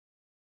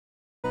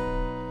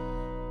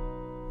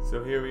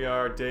So here we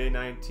are, day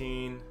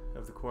 19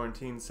 of the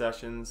quarantine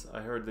sessions.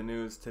 I heard the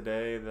news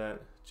today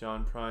that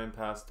John Prine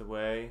passed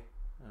away.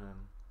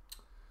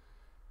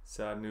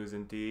 Sad news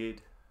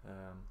indeed.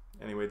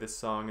 Anyway, this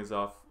song is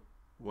off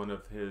one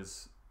of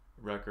his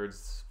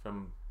records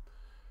from,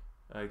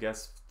 I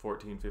guess,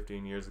 14,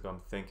 15 years ago, I'm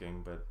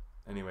thinking. But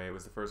anyway, it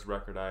was the first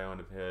record I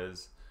owned of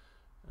his.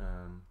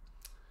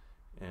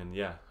 And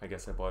yeah, I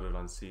guess I bought it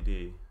on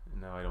CD.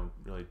 And now I don't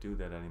really do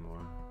that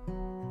anymore.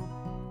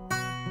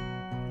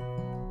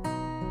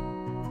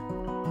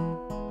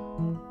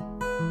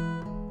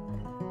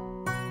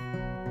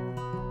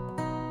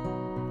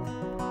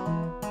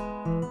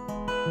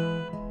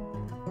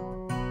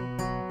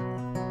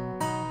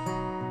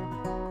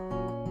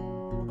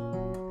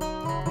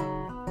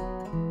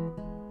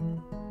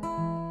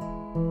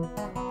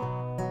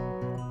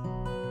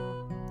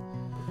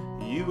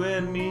 You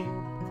and me,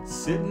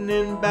 sitting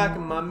in back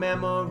of my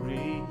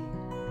memory,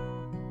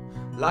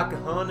 like a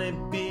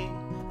honeybee,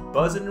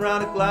 buzzing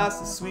around a glass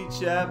of sweet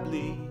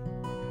Chablis.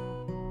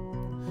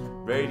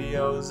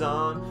 Radio's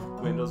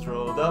on, windows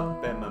rolled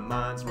up and my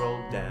mind's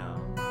rolled down.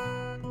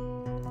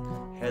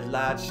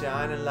 Headlights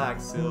shining like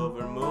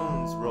silver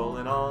moons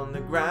rolling on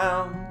the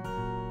ground.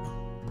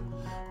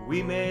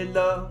 We made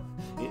love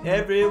in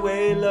every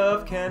way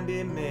love can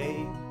be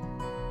made.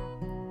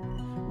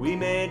 We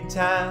made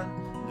time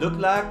look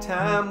like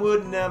time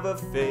would never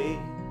fade.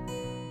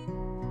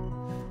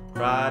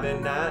 Friday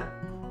night,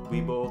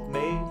 we both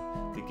made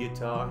the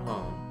guitar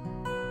hum.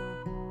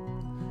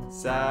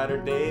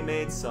 Saturday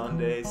made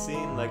Sunday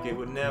seem like it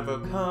would never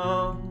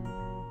come.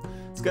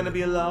 It's gonna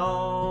be a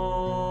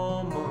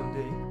long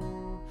Monday,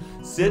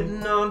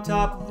 sitting on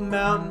top of a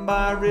mountain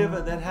by a river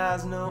that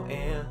has no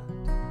end.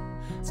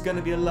 It's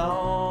gonna be a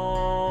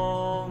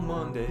long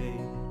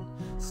Monday,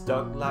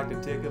 stuck like the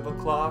tick of a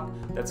clock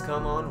that's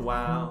come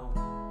unwound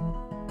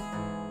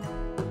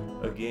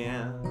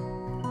again.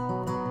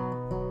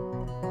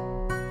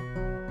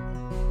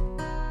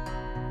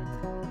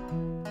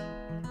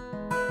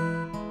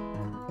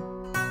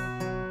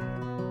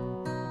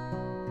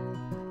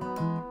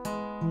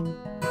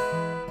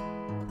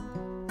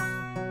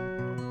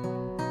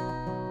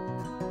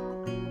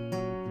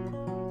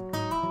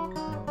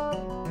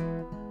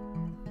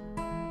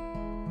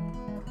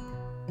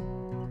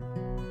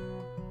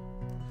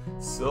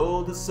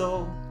 Soul to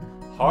soul,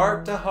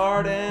 heart to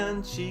heart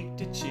and cheek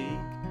to cheek.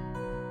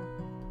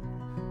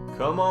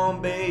 Come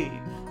on babe,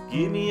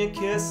 give me a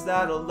kiss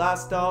that'll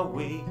last all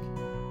week.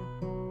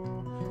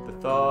 The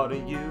thought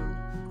of you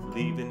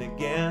leaving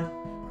again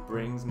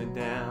brings me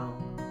down.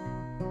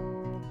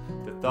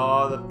 The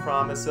thought of the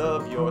promise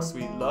of your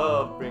sweet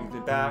love brings me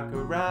back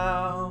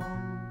around.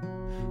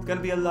 It's gonna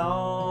be a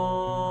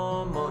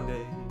long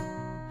Monday,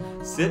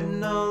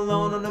 sitting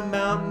alone on a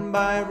mountain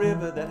by a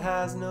river that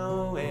has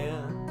no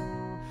end.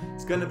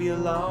 It's gonna be a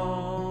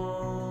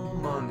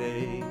long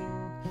Monday,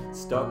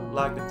 stuck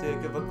like the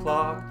tick of a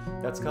clock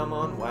that's come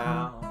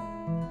unwound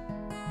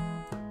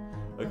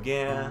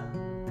again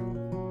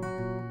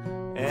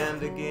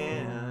and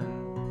again.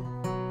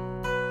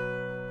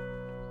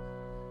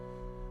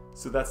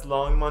 So that's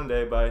Long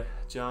Monday by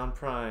John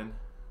Prine.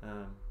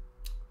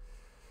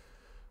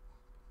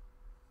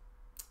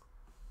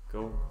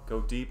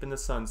 Go deep in the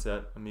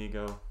sunset,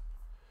 amigo.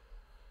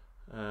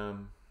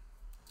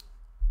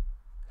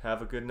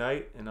 Have a good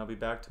night, and I'll be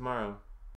back tomorrow.